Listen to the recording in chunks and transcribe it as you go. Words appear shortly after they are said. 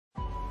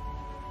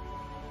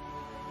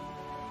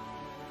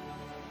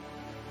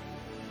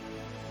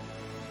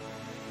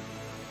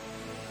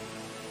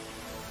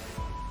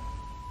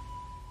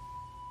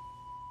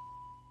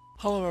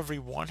Hello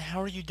everyone, how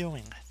are you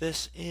doing?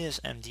 This is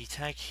MD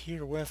Tech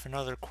here with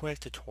another quick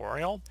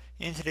tutorial.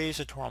 In today's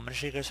tutorial, I'm going to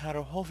show you guys how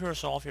to hopefully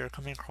resolve if you're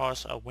coming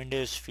across a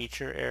Windows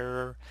feature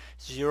error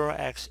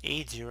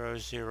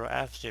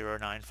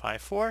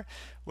 0x800F0954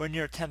 when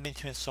you're attempting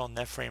to install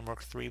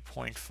NetFramework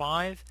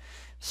 3.5.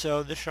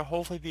 So this should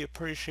hopefully be a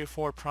pretty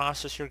straightforward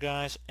process here,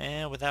 guys,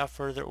 and without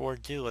further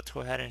ado, let's go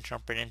ahead and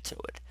jump right into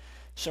it.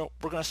 So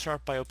we're going to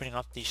start by opening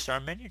up the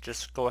Start menu.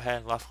 Just go ahead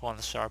and left click on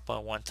the Start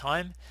button one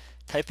time.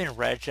 Type in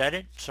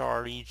regedit, so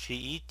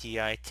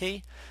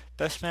regedit.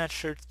 Best match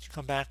should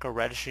come back a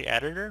registry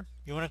editor.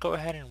 You want to go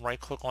ahead and right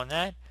click on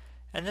that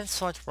and then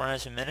select Run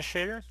as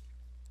Administrator.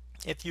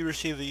 If you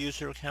receive a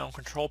user account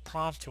control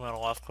prompt, you want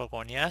to left click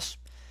on Yes.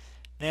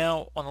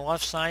 Now on the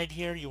left side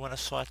here, you want to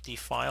select the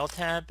File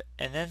tab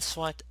and then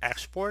select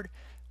Export.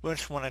 We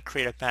just want to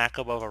create a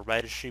backup of a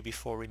registry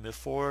before we move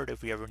forward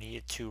if we ever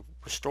needed to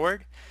restore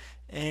it.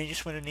 And you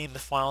just want to name the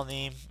file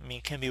name. I mean,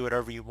 it can be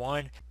whatever you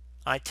want.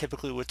 I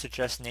typically would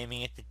suggest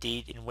naming it the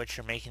date in which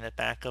you're making the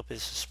backup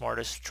is the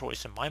smartest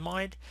choice in my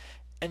mind.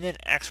 And then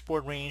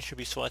export range should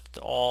be selected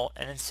to all,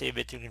 and then save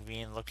it to a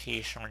convenient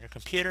location on your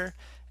computer.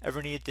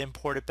 Ever need to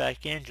import it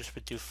back in, just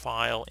would do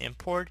File,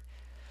 Import.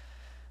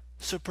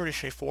 So pretty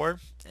straightforward.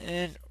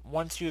 And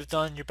once you've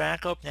done your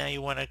backup, now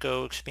you want to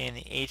go expand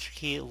the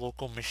HK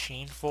local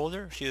machine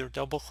folder. So either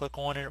double click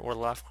on it or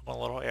left click on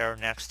a little arrow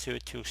next to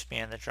it to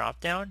expand the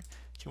drop down.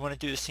 So you want to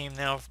do the same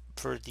now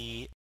for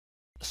the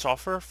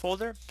software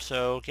folder.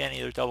 So again,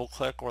 either double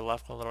click or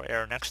left click a little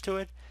arrow next to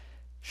it.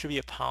 Should be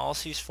a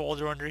policies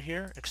folder under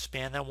here.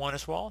 Expand that one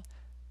as well.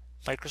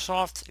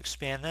 Microsoft,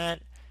 expand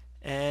that.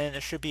 And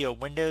there should be a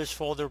Windows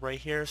folder right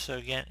here. So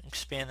again,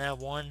 expand that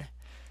one.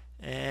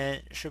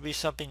 And it should be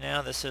something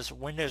now that says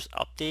Windows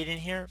Update in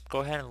here.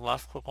 Go ahead and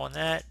left click on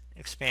that.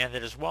 Expand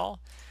it as well.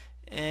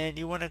 And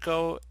you want to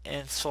go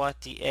and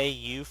select the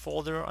AU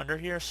folder under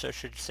here. So it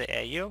should say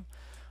AU.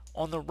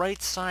 On the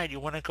right side, you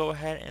want to go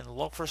ahead and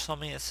look for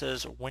something that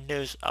says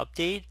Windows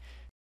Update.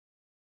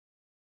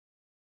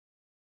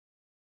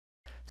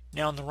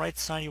 Now on the right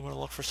side, you want to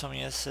look for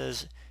something that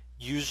says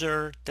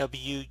User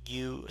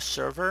WU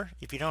Server.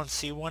 If you don't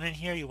see one in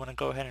here, you want to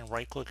go ahead and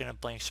right click in a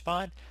blank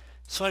spot,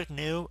 select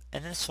New,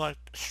 and then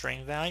select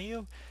String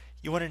Value.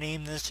 You want to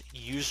name this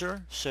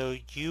User, so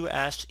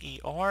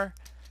USER,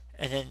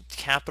 and then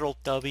capital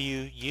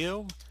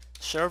WU.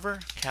 Server,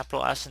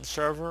 capital S in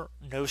server,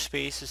 no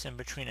spaces in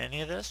between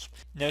any of this.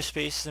 No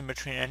spaces in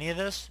between any of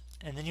this.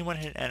 And then you want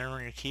to hit enter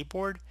on your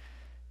keyboard.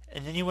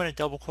 And then you want to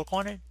double click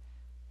on it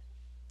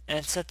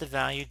and set the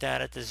value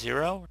data to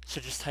 0. So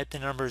just type the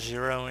number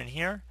 0 in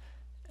here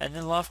and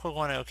then left click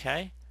on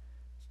OK.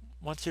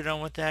 Once you're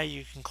done with that,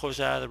 you can close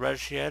out of the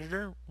registry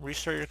editor,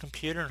 restart your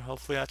computer, and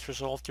hopefully that's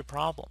resolved your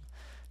problem.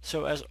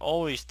 So as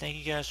always, thank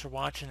you guys for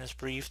watching this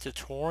brief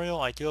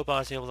tutorial. I do hope I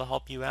was able to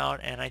help you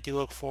out, and I do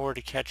look forward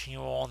to catching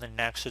you all in the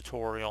next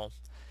tutorial.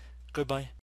 Goodbye.